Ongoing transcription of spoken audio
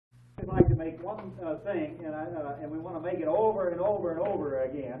make one thing, and we want to make it over and over and over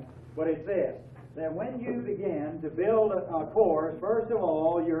again, but it's this, that when you begin to build a course, first of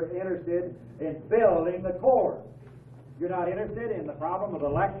all, you're interested in building the course. You're not interested in the problem of the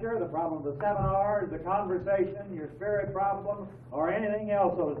lecture, the problem of the seminar, the conversation, your spirit problem, or anything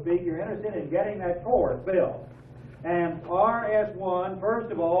else, so to speak. You're interested in getting that course built. And RS1,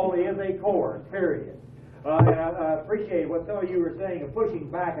 first of all, is a course, period. And I appreciate what some of you were saying of pushing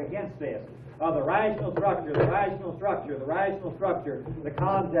back against this. The rational structure, the rational structure, the rational structure, the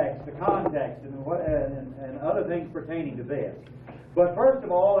context, and other things pertaining to this. But first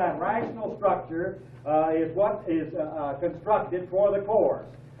of all, that rational structure is what is constructed for the course.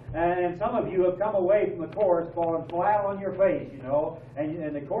 And some of you have come away from the course falling flat on your face, you know,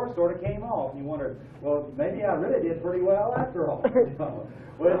 and the course sort of came off, and you wondered, well, maybe I really did pretty well after all. You know?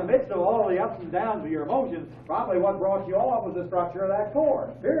 Well, in the midst of all the ups and downs of your emotions, probably what brought you off was the structure of that course,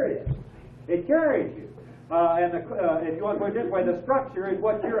 period. It carries you. If you want to put it this way, the structure is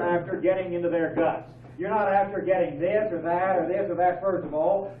what you're after getting into their guts. You're not after getting this or that or this or that, first of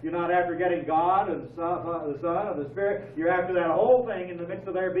all. You're not after getting God or the Son or the Spirit. You're after that whole thing in the midst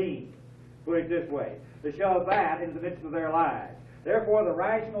of their being. Put it this way, to shove that into the midst of their lives. Therefore, the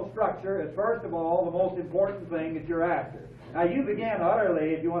rational structure is, first of all, the most important thing that you're after. Now, you begin utterly,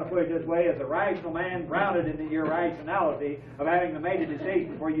 if you want to put it this way, as a rational man grounded in your rationality of having made a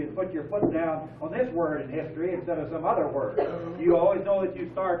decision before you put your foot down on this word in history instead of some other word. You always know that you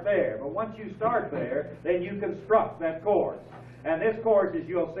start there. But once you start there, then you construct that course. And this course, as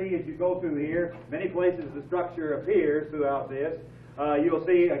you'll see as you go through here, many places the structure appears throughout this. You'll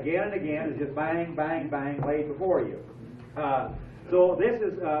see again and again, it's just bang, bang, bang laid before you. So this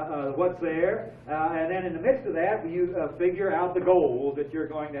is what's there, and then in the midst of that, you figure out the goals that you're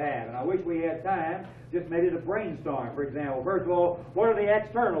going to have. And I wish we had time just maybe to brainstorm, for example. First of all, what are the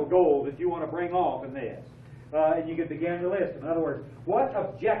external goals that you want to bring off in this? And you can begin to list them. In other words, what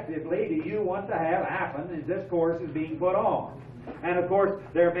objectively do you want to have happen as this course is being put on? And of course,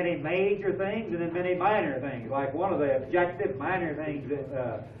 there are many major things and then many minor things. Like one of the objective minor things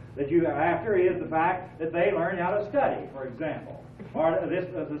that you are after is the fact that they learn how to study, for example. Or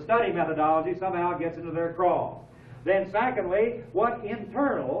the study methodology somehow gets into their crawl. Then secondly, what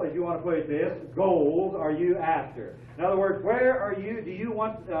internal, if you want to put it this, goals are you after? In other words, where do you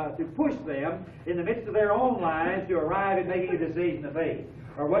want to push them in the midst of their own lives to arrive at making a decision of faith?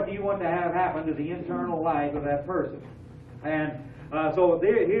 Or what do you want to have happen to the internal life of that person? And so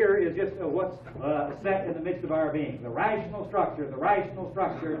here is just what's set in the midst of our being. The rational structure,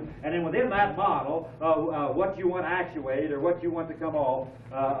 and then within that model, what you want actuated or what you want to come off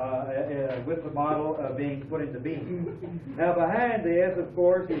with the model being put into being. Now behind this, of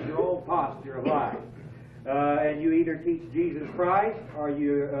course, is your own posture of life. And you either teach Jesus Christ or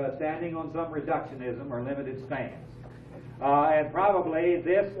you're standing on some reductionism or limited stance. And probably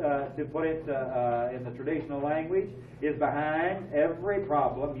this, to put it in the traditional language, is behind every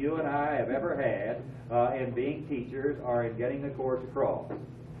problem you and I have ever had in being teachers or in getting the course across.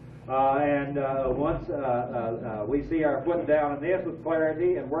 Once we see our foot down in this with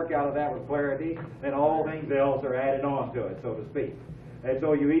clarity and work out of that with clarity, then all things else are added on to it, so to speak. And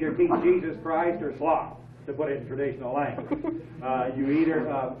so you either teach Jesus Christ or slop, to put it in traditional language. You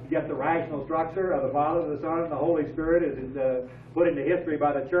either get the rational structure of the Father, the Son, and the Holy Spirit is put into history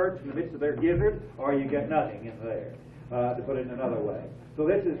by the church in the midst of their gizzard, or you get nothing in there, to put it in another way. So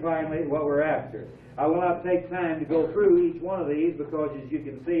this is finally what we're after. I will not take time to go through each one of these because, as you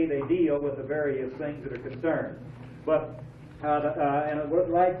can see, they deal with the various things that are concerned. But and what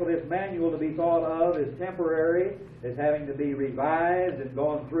I'd like for this manual to be thought of is temporary, is having to be revised and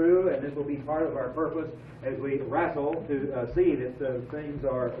gone through, and this will be part of our purpose as we wrestle to see that things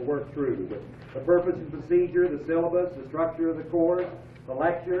are worked through. But the purpose and procedure, the syllabus, the structure of the course, the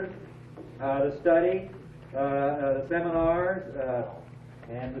lectures, the study, the seminars,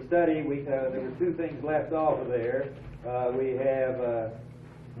 and the study. There were two things left off of there. We have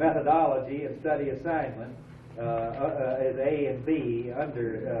methodology and study assignment. As A and B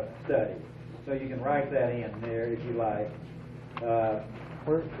under study. So you can write that in there if you like.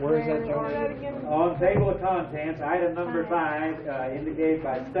 Where is that, John? On table of contents, item number 5, indicated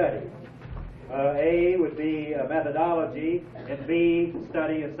by study. A would be methodology, and B,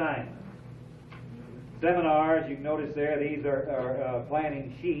 study assignment. Seminars, you can notice there, these are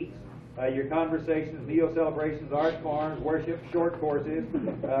planning sheets. Your conversations, meal celebrations, art forms, worship, short courses,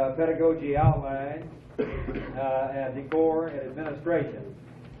 pedagogy outline, and decor and administration.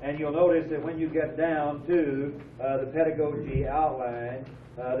 And you'll notice that when you get down to the pedagogy outline,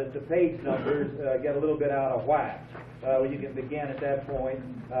 that the page numbers get a little bit out of whack. You can begin at that point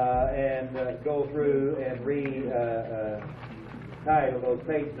and go through and re-title those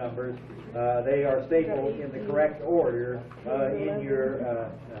page numbers. They are stapled in the correct order in your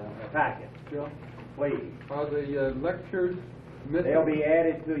packet. Please. Are the lectures missing? They'll be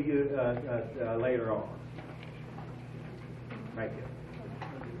added to you later on. Thank you.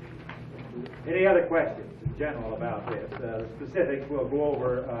 Any other questions in general about this? The specifics we'll go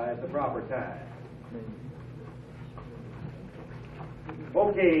over at the proper time.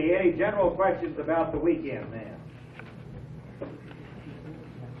 Okay, any general questions about the weekend then?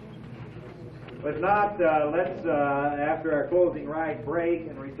 If not, let's, after our closing rite, break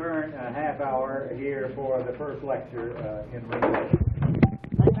and return a half hour here for the first lecture in Monday.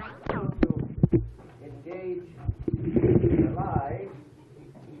 Engage live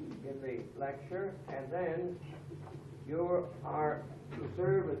in the lecture, and then you are to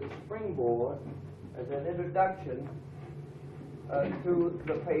serve as a springboard, as an introduction to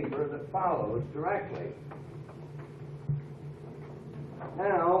the paper that follows directly.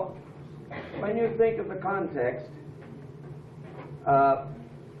 Now, when you think of the context, I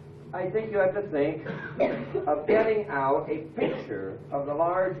think you have to think of getting out a picture of the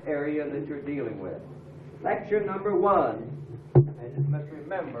large area that you're dealing with. Lecture number 1, and you must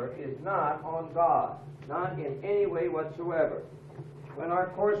remember, is not on God, not in any way whatsoever. When our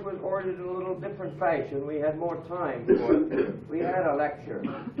course was ordered in a little different fashion, we had more time for it. We had a lecture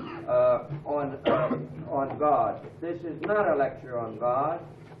on God. This is not a lecture on God.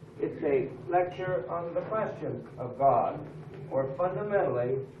 It's a lecture on the question of God, or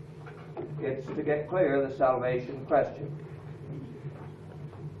fundamentally, it's to get clear the salvation question.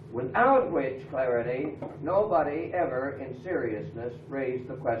 Without which clarity, nobody ever in seriousness raised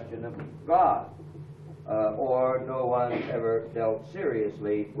the question of God, or no one ever dealt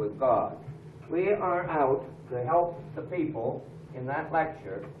seriously with God. We are out to help the people in that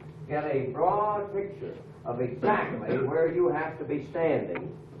lecture get a broad picture of exactly where you have to be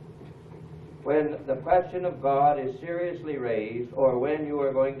standing when the question of God is seriously raised, or when you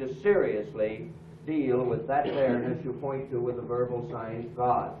are going to seriously deal with that fairness you point to with the verbal sign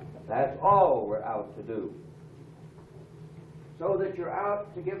God. That's all we're out to do. So that you're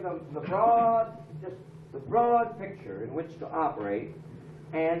out to give them the broad picture in which to operate,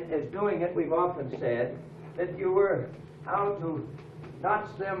 and as doing it, we've often said that you were out to notch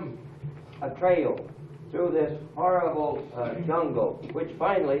them a trail through this horrible jungle, which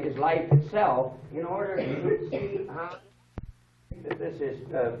finally is life itself, in order to see how that this is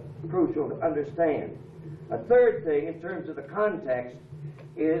crucial to understand. A third thing, in terms of the context,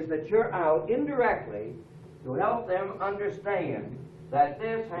 is that you're out indirectly to help them understand that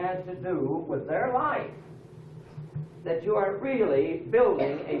this has to do with their life, that you are really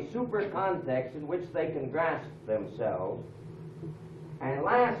building a super context in which they can grasp themselves. And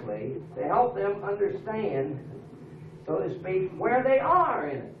lastly, to help them understand, so to speak, where they are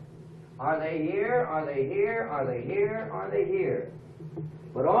in it. Are they here? Are they here? Are they here? Are they here?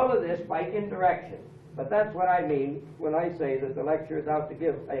 But all of this by indirection. But that's what I mean when I say that the lecture is out to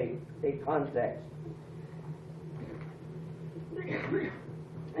give a context.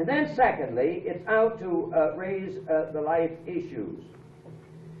 And then secondly, it's out to raise the life issues.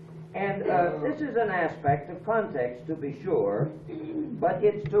 And this is an aspect of context, to be sure, but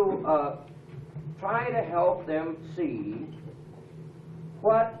it's to try to help them see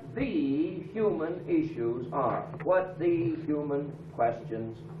what the human issues are, what the human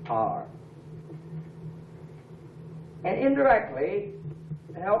questions are. And indirectly,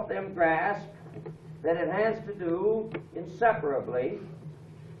 help them grasp that it has to do inseparably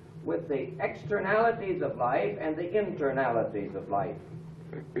with the externalities of life and the internalities of life.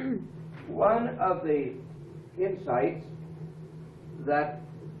 One of the insights that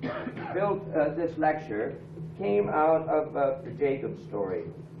built this lecture came out of the Jacob story.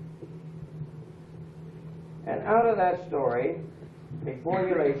 And out of that story, a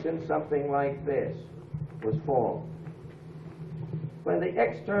formulation something like this was formed. When the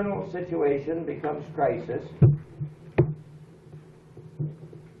external situation becomes crisis,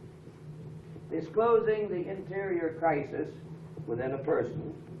 disclosing the interior crisis within a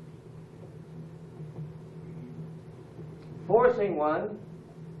person, forcing one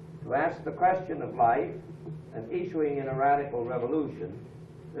to ask the question of life and issuing in a radical revolution,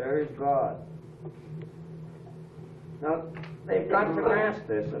 there is God. Now, they've got to grasp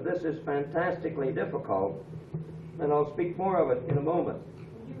this, and this is fantastically difficult, and I'll speak more of it in a moment.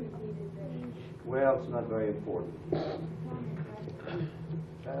 Well, it's not very important.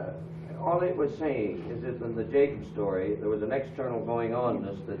 all it was saying is that in the Jacob story, there was an external going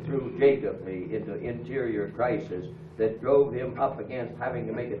onness that threw Jacob into interior crisis that drove him up against having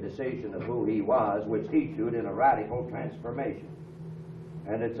to make a decision of who he was, which issued in a radical transformation.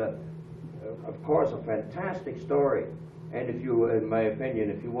 And it's, of course, a fantastic story. And if you, in my opinion,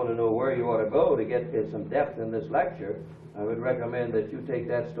 if you want to know where you ought to go to get some depth in this lecture, I would recommend that you take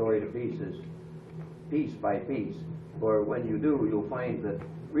that story to pieces, piece by piece. For when you do, you'll find that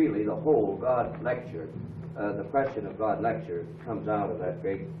really the whole God lecture, the question of God lecture, comes out of that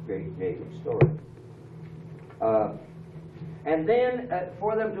great Jacob story. And then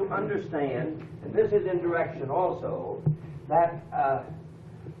for them to understand, and this is in direction also, that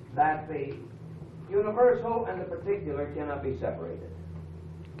the universal and the particular cannot be separated.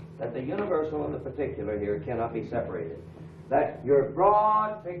 That the universal and the particular here cannot be separated. That your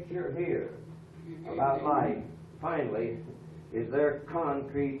broad picture here about life, finally, is their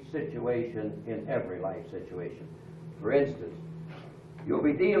concrete situation in every life situation. For instance, you'll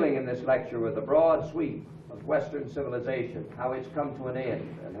be dealing in this lecture with a broad sweep of Western civilization, how it's come to an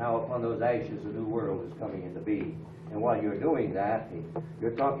end, and how upon those ashes a new world is coming into being. And while you're doing that,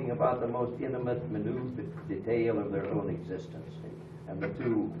 you're talking about the most intimate, minute detail of their own existence. And the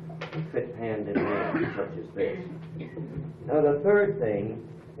two fit hand in hand, such as this. Now, the third thing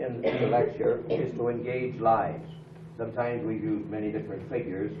in the lecture is to engage lives. Sometimes we've used many different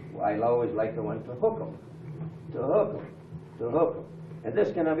figures. I always like the one to hook them, to hook them, to hook them. And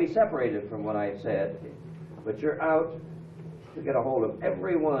this cannot be separated from what I've said, but you're out to get a hold of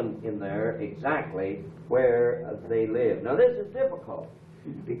everyone in there exactly where they live. Now, this is difficult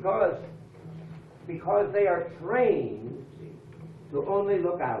because they are trained to only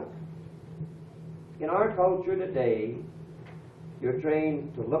look out. In our culture today, you're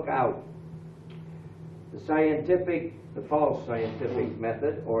trained to look out. The false scientific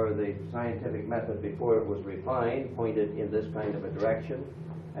method, or the scientific method before it was refined, pointed in this kind of a direction,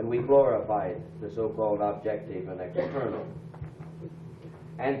 and we glorified the so-called objective and external.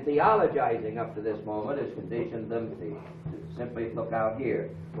 And theologizing up to this moment has conditioned them to simply look out here,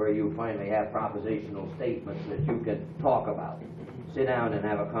 where you finally have propositional statements that you can talk about, sit down and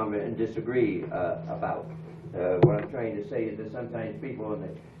have a conversation and disagree about. What I'm trying to say is that sometimes people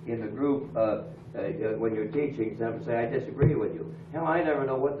in the group, when you're teaching, some say, I disagree with you. Hell, I never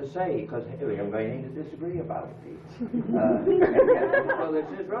know what to say, because we haven't got anything to disagree about. So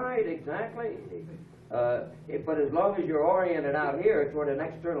this is right, exactly. But as long as you're oriented out here toward an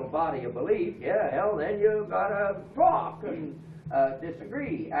external body of belief, yeah, hell, then you've got to talk and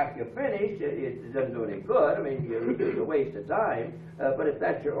disagree. After you finish, it doesn't do any good. I mean, it's a waste of time. But if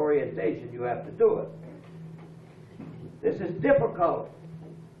that's your orientation, you have to do it. This is difficult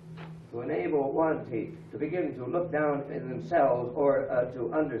to enable one to begin to look down in themselves, or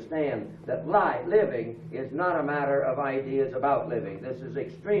to understand that living is not a matter of ideas about living. This is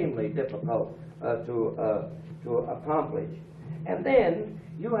extremely difficult to accomplish. And then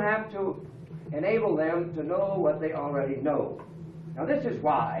you have to enable them to know what they already know. Now, this is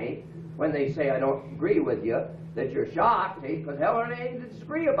why when they say, I don't agree with you, that you're shocked, because hell, there ain't anything to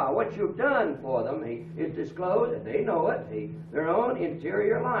disagree about. What you've done for them is disclosed, and they know it, their own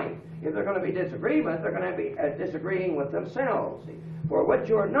interior life. If they're going to be disagreement, they're going to be disagreeing with themselves. For what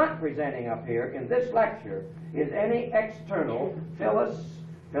you're not presenting up here in this lecture is any external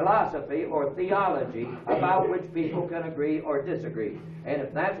philosophy or theology about which people can agree or disagree. And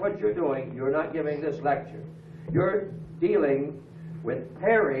if that's what you're doing, you're not giving this lecture. You're dealing with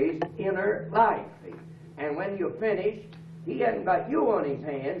Harry's inner life. And when you finish, he hasn't got you on his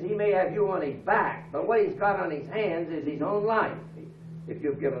hands. He may have you on his back. But what he's got on his hands is his own life, if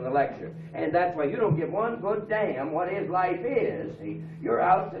you've given the lecture. And that's why you don't give one good damn what his life is. You're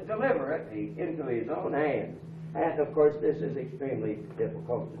out to deliver it into his own hands. And, of course, this is extremely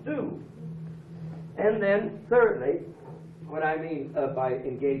difficult to do. And then, thirdly, what I mean by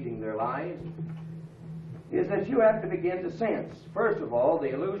engaging their lives is that you have to begin to sense, first of all,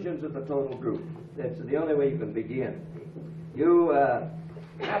 the illusions of the total group. That's the only way you can begin. You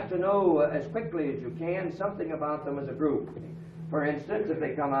have to know as quickly as you can something about them as a group. For instance, if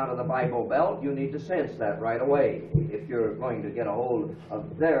they come out of the Bible Belt, you need to sense that right away. If you're going to get a hold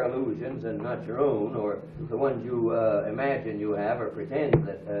of their illusions and not your own, or the ones you imagine you have or pretend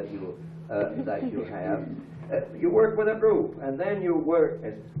that you have, you work with a group, and then you work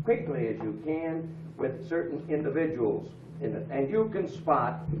as quickly as you can with certain individuals in it. And you can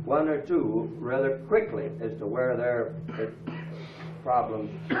spot one or two rather quickly as to where their problems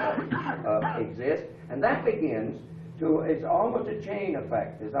exist. And that begins it's almost a chain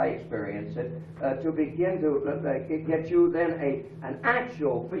effect, as I experience it, to begin to get you then an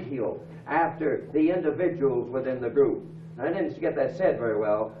actual feel after the individuals within the group. I didn't get that said very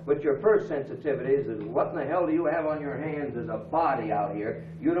well, but your first sensitivity is what in the hell do you have on your hands as a body out here?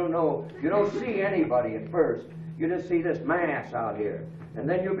 You don't know, you don't see anybody at first. You just see this mass out here. And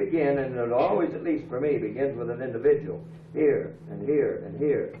then you begin, and it always, at least for me, begins with an individual. Here, and here, and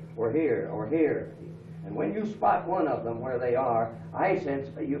here, or here, or here. And when you spot one of them where they are, I sense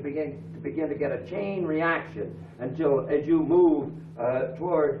you begin to get a chain reaction until, as you move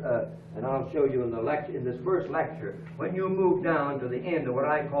toward, and I'll show you in this first lecture, when you move down to the end of what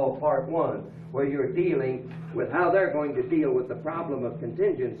I call part one, where you're dealing with how they're going to deal with the problem of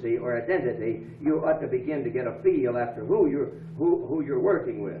contingency or identity, you ought to begin to get a feel after who you're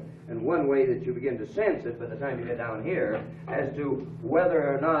working with. And one way that you begin to sense it by the time you get down here as to whether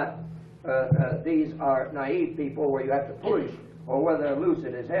or not these are naive people where you have to push, or whether they're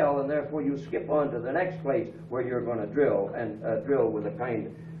lucid as hell, and therefore you skip on to the next place where you're going to drill, and drill with a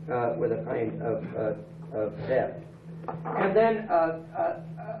kind of depth. And then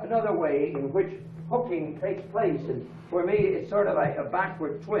another way in which hooking takes place, and for me it's sort of a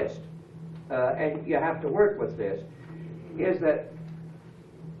backward twist, and you have to work with this, is that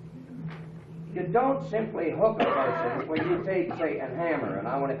you don't simply hook a person when you take, say, a hammer, and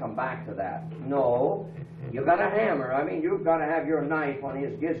I want to come back to that. No, you got a hammer. I mean, you've got to have your knife on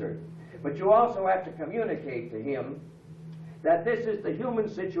his gizzard. But you also have to communicate to him that this is the human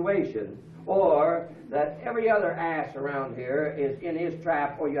situation, or that every other ass around here is in his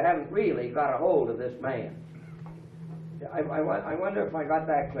trap, or you haven't really got a hold of this man. I wonder if I got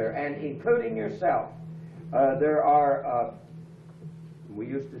that clear. And including yourself, there are... we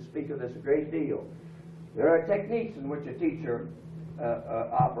used to speak of this a great deal. There are techniques in which a teacher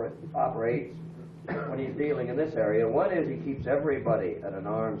operates when he's dealing in this area. One is he keeps everybody at an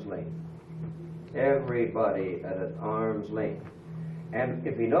arm's length. Everybody at an arm's length. And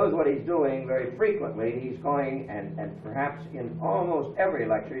if he knows what he's doing, very frequently he's going, and perhaps in almost every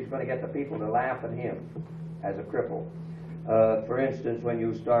lecture, he's going to get the people to laugh at him as a cripple. For instance, when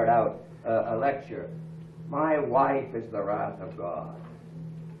you start out a lecture, my wife is the wrath of God.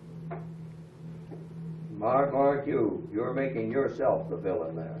 Mark you're making yourself the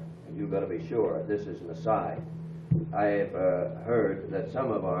villain there. And you've got to be sure. This is an aside. I've heard that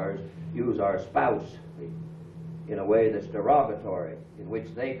some of ours use our spouse in a way that's derogatory, in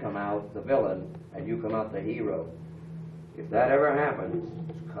which they come out the villain and you come out the hero. If that ever happens,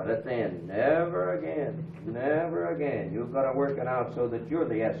 cut it thin. Never again. Never again. You've got to work it out so that you're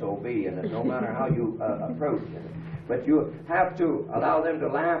the SOB in it, no matter how you approach it. But you have to allow them to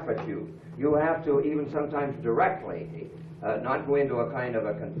laugh at you. You have to, even sometimes directly, not go into a kind of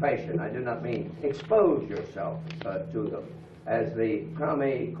a confession. I do not mean expose yourself to them as the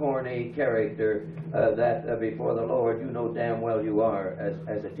crummy, corny character that before the Lord you know damn well you are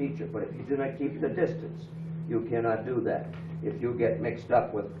as a teacher. But if you do not keep the distance, you cannot do that. If you get mixed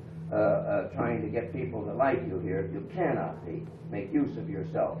up with trying to get people to like you here, you cannot make use of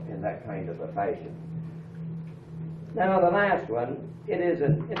yourself in that kind of a fashion. Now the last one, it is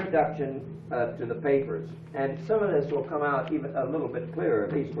an introduction to the papers. And some of this will come out even a little bit clearer,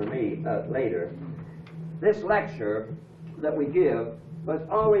 at least for me, later. This lecture that we give must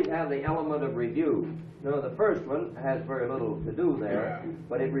always have the element of review. You know, the first one has very little to do there,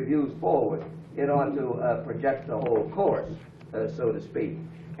 but it reviews forward. It ought to project the whole course, so to speak.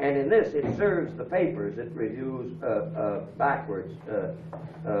 And in this, it serves the papers. It reviews backwards,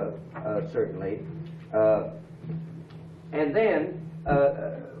 certainly. And then,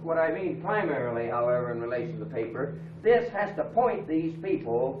 what I mean primarily, however, in relation to the paper, this has to point these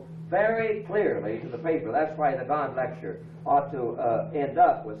people very clearly to the paper. That's why the God lecture ought to end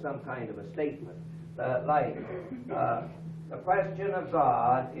up with some kind of a statement. Like, the question of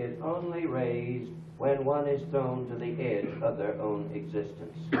God is only raised when one is thrown to the edge of their own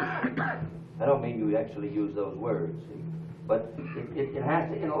existence. I don't mean you actually use those words, see? But it has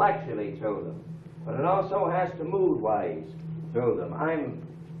to intellectually throw them. But it also has to mood-wise throw them. I'm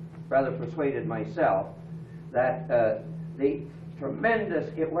rather persuaded myself that the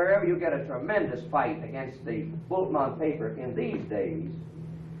tremendous, wherever you get a tremendous fight against the bulletin on paper in these days,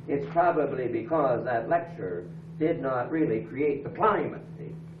 it's probably because that lecture did not really create the climate,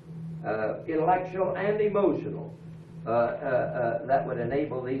 intellectual and emotional, that would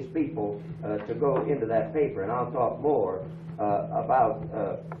enable these people to go into that paper. And I'll talk more about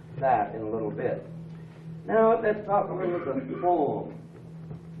that in a little bit. Now let's talk a little about the form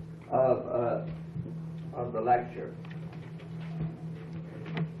of the lecture.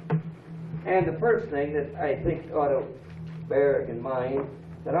 And the first thing that I think ought to bear in mind,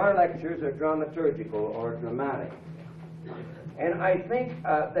 that our lectures are dramaturgical or dramatic. And I think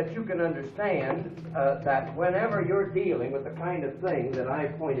that you can understand that whenever you're dealing with the kind of thing that I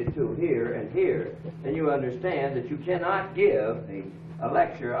pointed to here and here, then you understand that you cannot give a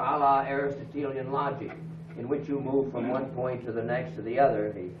lecture a la Aristotelian logic, in which you move from one point to the next to the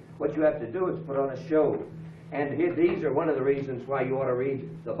other. What you have to do is put on a show. And these are one of the reasons why you ought to read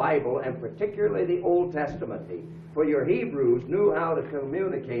the Bible, and particularly the Old Testament. For your Hebrews knew how to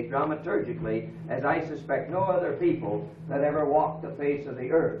communicate dramaturgically, as I suspect no other people that ever walked the face of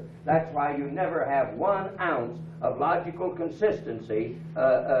the earth. That's why you never have 1 ounce of logical consistency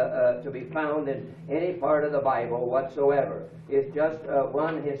to be found in any part of the Bible whatsoever. It's just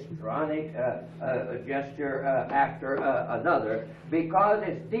one histrionic gesture after another, because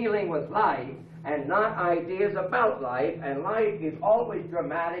it's dealing with life and not ideas about life, and life is always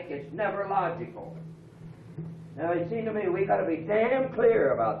dramatic, it's never logical. Now, it seems to me we've got to be damn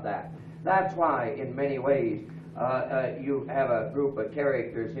clear about that. That's why, in many ways, you have a group of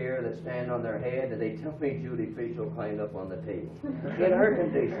characters here that stand on their head, and they tell me Judy Fischel climbed up on the table. In her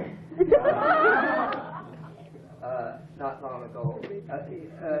condition. Not long ago.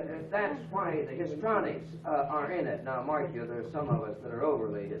 That's why the histrionics are in it. Now, mark you, there are some of us that are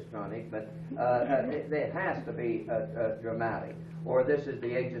overly histrionic, but it has to be dramatic. Or this is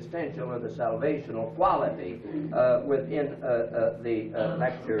the existential or the salvational quality within the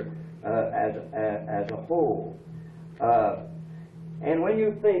lecture as a whole. And when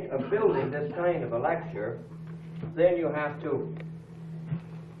you think of building this kind of a lecture, then you have to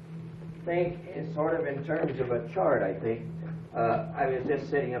think sort of in terms of a chart, I think. I was just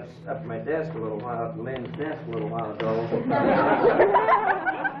sitting up at my desk a little while, up Lynn's desk a little while ago.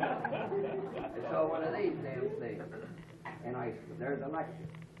 I saw one of these damn things. And there's a lecture.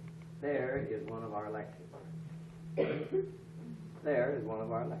 There is one of our lectures. There is one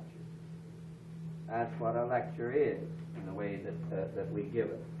of our lectures. That's what a lecture is, in the way that we give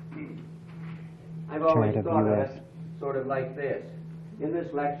it. I've always thought of it sort of like this. In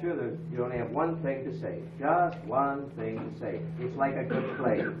this lecture, you only have one thing to say. Just one thing to say. It's like a good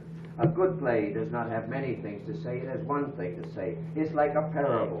play. A good play does not have many things to say. It has one thing to say. It's like a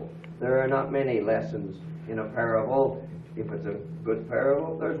parable. There are not many lessons in a parable. If it's a good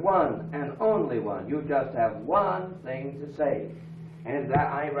parable, there's one and only one. You just have one thing to say. And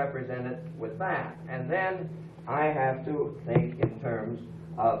that I represent it with that. And then I have to think in terms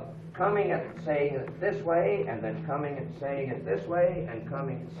of coming and saying it this way, and then coming and saying it this way, and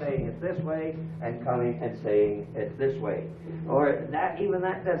coming and saying it this way, and coming and saying it this way. Or that, even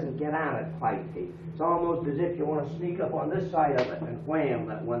that doesn't get at it quite. It's almost as if you want to sneak up on this side of it and wham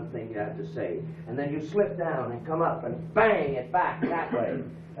that one thing you have to say. And then you slip down and come up and bang it back that way.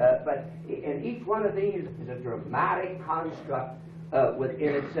 But and each one of these is a dramatic construct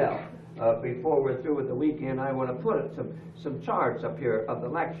within itself. Before we're through with the weekend, I want to put some charts up here of the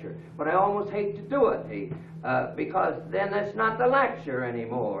lecture. But I almost hate to do it, because then that's not the lecture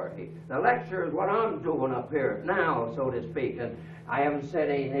anymore. The lecture is what I'm doing up here now, so to speak. And I haven't said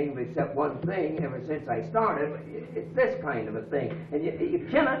anything except one thing ever since I started. It's this kind of a thing. And you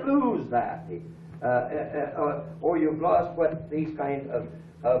cannot lose that. Or you've lost what these kind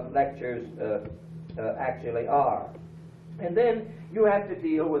of lectures actually are. And then you have to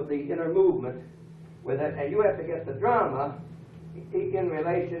deal with the inner movement with it, and you have to get the drama in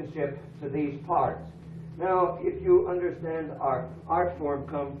relationship to these parts. Now, if you understand our art form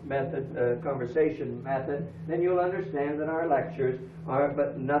conversation method, then you'll understand that our lectures are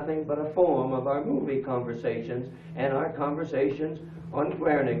but nothing but a form of our movie conversations and our conversations on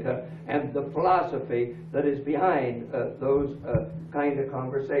Guernica and the philosophy that is behind those kind of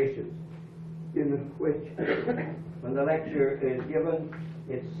conversations, in which when the lecture is given,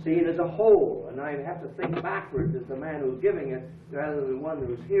 it's seen as a whole, and I have to think backwards as the man who's giving it rather than one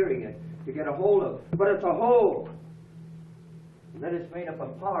who's hearing it to get a hold of. But it's a whole. And then it's made up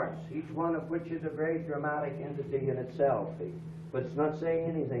of parts, each one of which is a very dramatic entity in itself. But it's not saying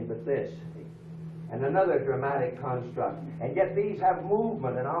anything but this. And another dramatic construct. And yet these have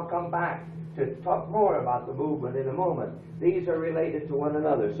movement, and I'll come back to talk more about the movement in a moment. These are related to one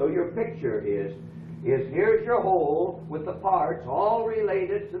another. So your picture is here's your whole with the parts all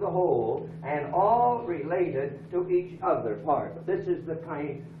related to the whole and all related to each other part. This is the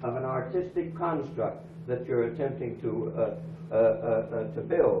kind of an artistic construct that you're attempting to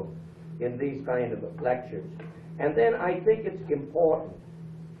build in these kind of lectures. And then I think it's important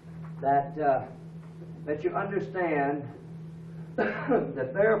that that you understand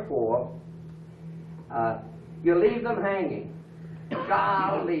that therefore you leave them hanging.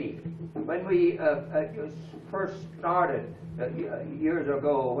 golly, when we first started years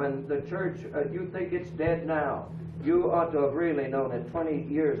ago, when the church, you think it's dead now. You ought to have really known it 20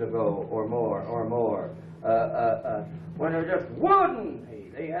 years ago or more. When they're just wooden.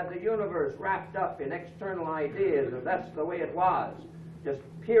 They had the universe wrapped up in external ideas, and that's the way it was, just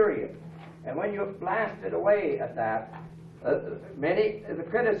period. And when you blasted away at that, many of the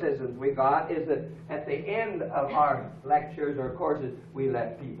criticisms we got is that at the end of our lectures or courses, we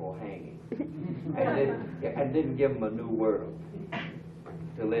left people hanging and didn't give them a new world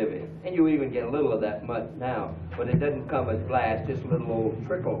to live in. And you even get a little of that much now, but it doesn't come as blast, just little old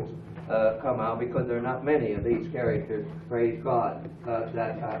trickles come out, because there are not many of these characters, praise God,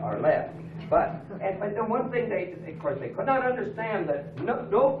 that are left. But and one thing they could not understand, that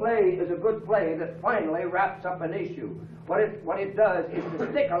no play is a good play that finally wraps up an issue. What it does is to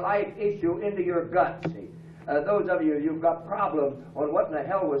stick a life issue into your gut. See, those of you've got problems on what in the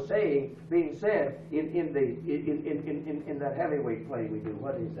hell was being said in that heavyweight play we do.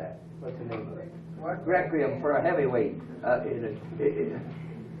 What is that? What's the name of it? Requiem for a heavyweight.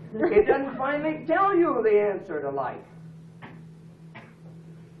 It doesn't finally tell you the answer to life.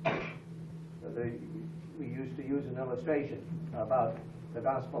 We used to use an illustration about the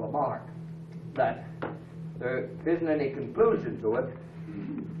Gospel of Mark, that there isn't any conclusion to it.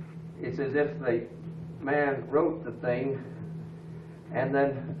 It's as if the man wrote the thing and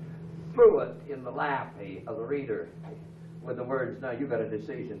then threw it in the lap of the reader with the words, now you've got a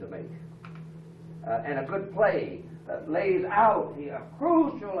decision to make. And a good play lays out a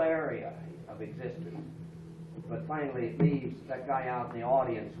crucial area of existence, but finally it leaves that guy out in the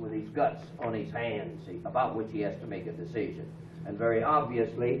audience with his guts on his hands, about which he has to make a decision. And very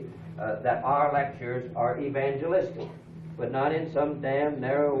obviously that our lectures are evangelistic, but not in some damn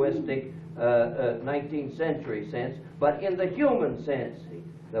narrowistic 19th century sense, but in the human sense,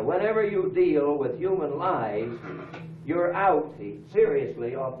 that whenever you deal with human lives, you're out,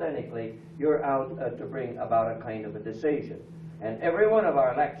 seriously, authentically, you're out to bring about a kind of a decision. And every one of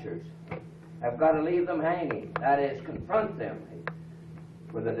our lectures have got to leave them hanging. That is, confront them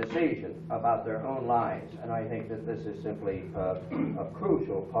with a decision about their own lives. And I think that this is simply a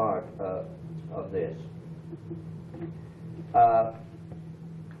crucial part of this. The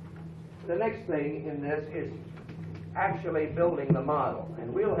next thing in this is actually building the model.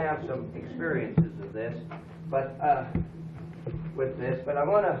 And we'll have some experiences of this, but with this. But I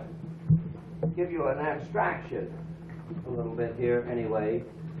want to give you an abstraction a little bit here anyway.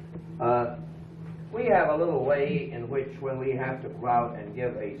 We have a little way in which, when we have to go out and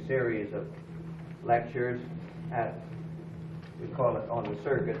give a series of lectures at, we call it on the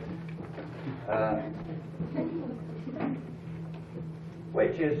circuit,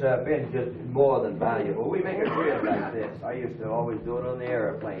 which has been just more than valuable. We make a drill like this. I used to always do it on the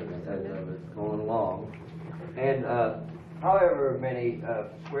airplane as I was going along. And however many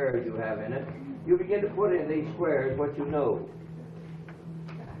squares you have in it, you begin to put in these squares what you know.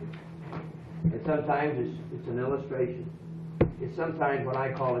 And sometimes it's an illustration. It's sometimes what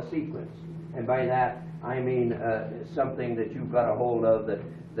I call a sequence. And by that, I mean something that you've got a hold of,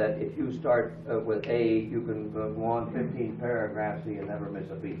 that if you start with A, you can go on 15 paragraphs so you never miss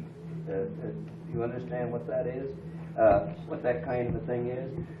a beat. You understand what that is? What that kind of a thing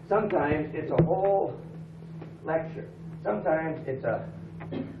is? Sometimes it's a whole lecture. Sometimes it's a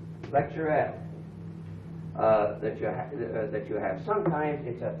lecturette that you have. Sometimes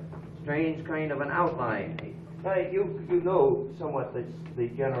it's a strange kind of an outline. Now, you know somewhat the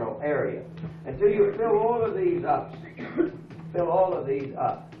general area. Until you fill all of these up,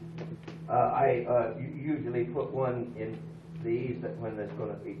 I usually put one in these, that when it's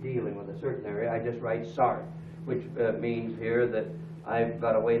going to be dealing with a certain area, I just write SART, which means here that I've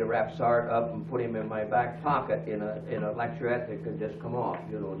got a way to wrap SART up and put him in my back pocket in a lecturette that can just come off,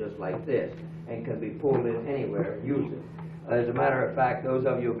 just like this, and can be pulled in anywhere and use it. As a matter of fact, those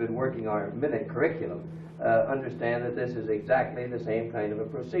of you who have been working our minute curriculum understand that this is exactly the same kind of a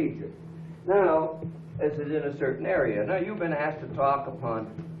procedure. Now, this is in a certain area. Now, you've been asked to talk upon,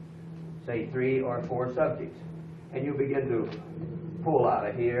 say, 3 or 4 subjects, and you begin to pull out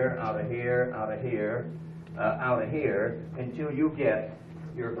of here, out of here, out of here, out of here, until you get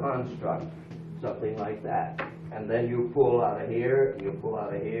your construct, something like that. And then you pull out of here, and you pull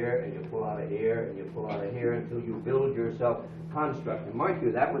out of here, and you pull out of here, and you pull out of here, until you build yourself construct. And mark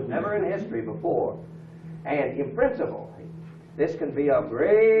you, that was never in history before. And in principle, this can be a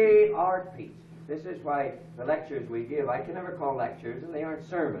great art piece. This is why the lectures we give, I can never call lectures, and they aren't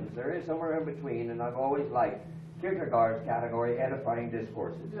sermons. There is somewhere in between, and I've always liked Kierkegaard's category, edifying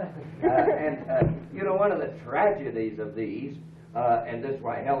discourses. One of the tragedies of these and this is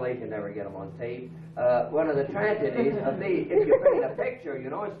why hell they can never get them on tape. One of the tragedies of these, if you paint a picture, you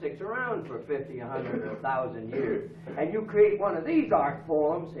know, it sticks around for 50, 100, 1,000 years. And you create one of these art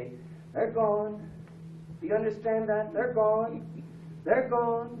forms, see, they're gone. Do you understand that? They're gone. They're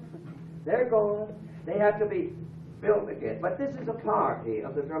gone. They're gone. They have to be built again. But this is a part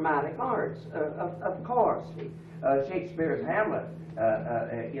of the dramatic arts, of course. Shakespeare's Hamlet,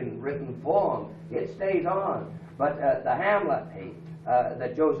 in written form, it stays on. But the Hamlet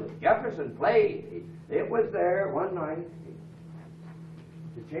that Joseph Jefferson played, it was there one night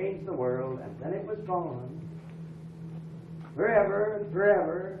to change the world, and then it was gone. Forever and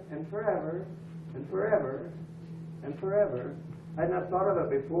forever and forever and forever and forever. I had not thought of it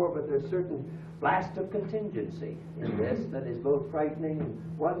before, but there's certain blast of contingency in this that is both frightening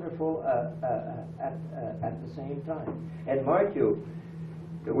and wonderful at the same time. And mark you,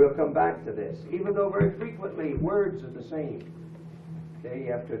 we'll come back to this, even though very frequently words are the same,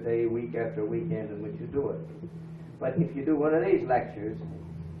 day after day, week after weekend in which you do it. But if you do one of these lectures,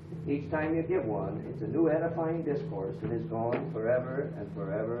 each time you give one, it's a new edifying discourse and it's gone forever and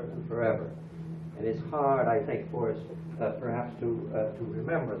forever and forever. And it's hard, I think, for us perhaps to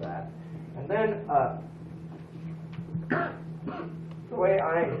remember that. And then the way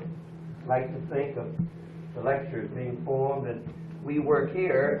I like to think of the lectures being formed, and we work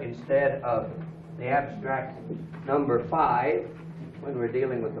here instead of the abstract number 5 when we're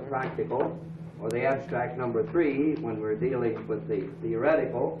dealing with the practical, or the abstract number 3 when we're dealing with the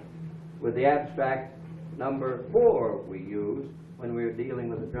theoretical, with the abstract number 4 we use when we're dealing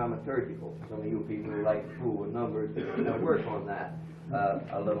with the dramaturgical. Some of you people who like to fool with numbers work on that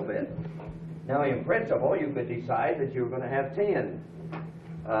a little bit. Now, in principle, you could decide that you're going to have 10.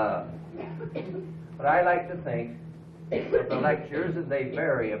 But I like to think of the lectures, and they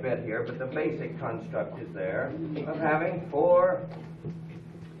vary a bit here, but the basic construct is there, of having 4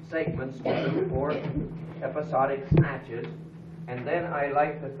 segments, 4 episodic snatches, and then I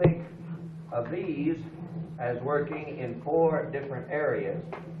like to think of these as working in 4 different areas.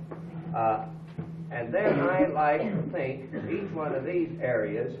 And then I like to think each one of these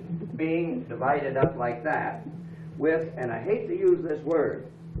areas being divided up like that with, and I hate to use this word,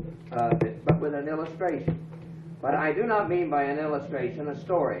 but with an illustration. But I do not mean by an illustration a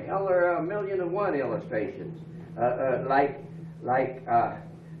story. Hell, there are 1,000,001 illustrations.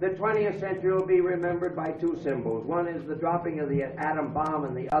 The 20th century will be remembered by 2 symbols. One is the dropping of the atom bomb,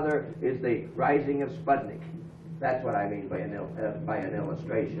 and the other is the rising of Sputnik. That's what I mean by an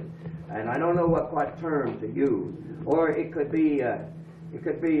illustration. And I don't know what term to use. Or it could be a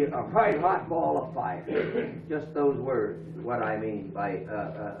white hot ball of fire. Just those words is what I mean by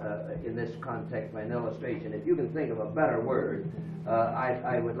in this context by an illustration. If you can think of a better word,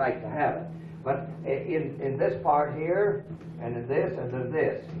 I would like to have it. But in this part here, and in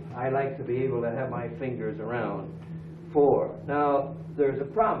this, I like to be able to have my fingers around 4. Now, there's a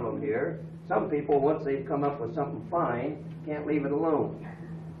problem here. Some people, once they've come up with something fine, can't leave it alone.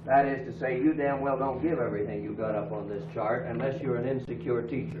 That is to say, you damn well don't give everything you got up on this chart unless you're an insecure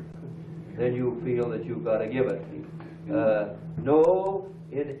teacher. Then you feel that you've got to give it. No,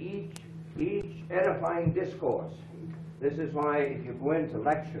 in each edifying discourse. This is why if you go into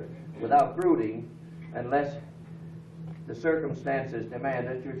lecture without brooding, unless the circumstances demand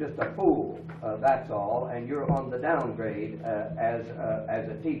it, you're just a fool, that's all, and you're on the downgrade as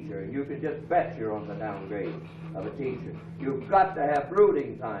a teacher. You can just bet you're on the downgrade of a teacher. You've got to have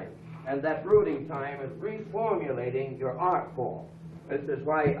brooding time, and that brooding time is reformulating your art form. This is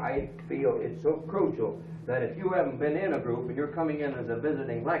why I feel it's so crucial that if you haven't been in a group and you're coming in as a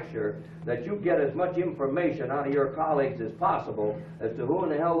visiting lecturer, that you get as much information out of your colleagues as possible as to who in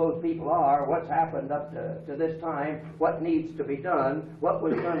the hell those people are, what's happened up to this time, what needs to be done, what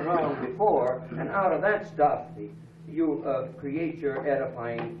was done wrong before, and out of that stuff you create your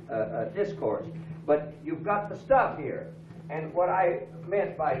edifying discourse. But you've got the stuff here. And what I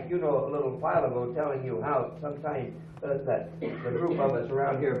meant by, a little while ago telling you how sometimes that the group of us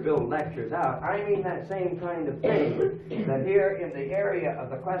around here build lectures out, I mean that same kind of thing, that here in the area of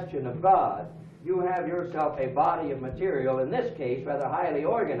the question of God, you have yourself a body of material, in this case rather highly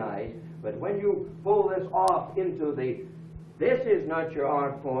organized, but when you pull this off into this is not your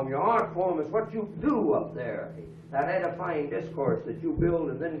art form is what you do up there, that edifying discourse that you build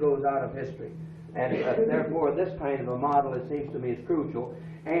and then goes out of history. And therefore this kind of a model, it seems to me, is crucial.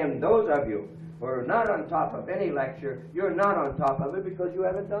 And those of you who are not on top of any lecture, you're not on top of it because you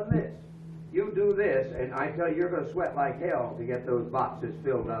haven't done this. You do this, and I tell you, you're going to sweat like hell to get those boxes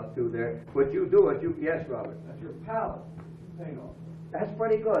filled up through there. But you do it, yes, Robert? That's your palate. Hang on. That's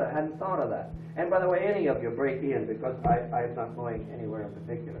pretty good. I hadn't thought of that. And by the way, any of you break in because I'm not going anywhere in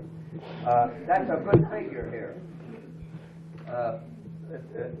particular. That's a good figure here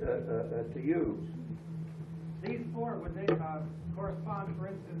to use. These four, would they correspond, for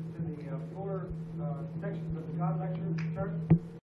instance, to the four sections of the God lecture chart?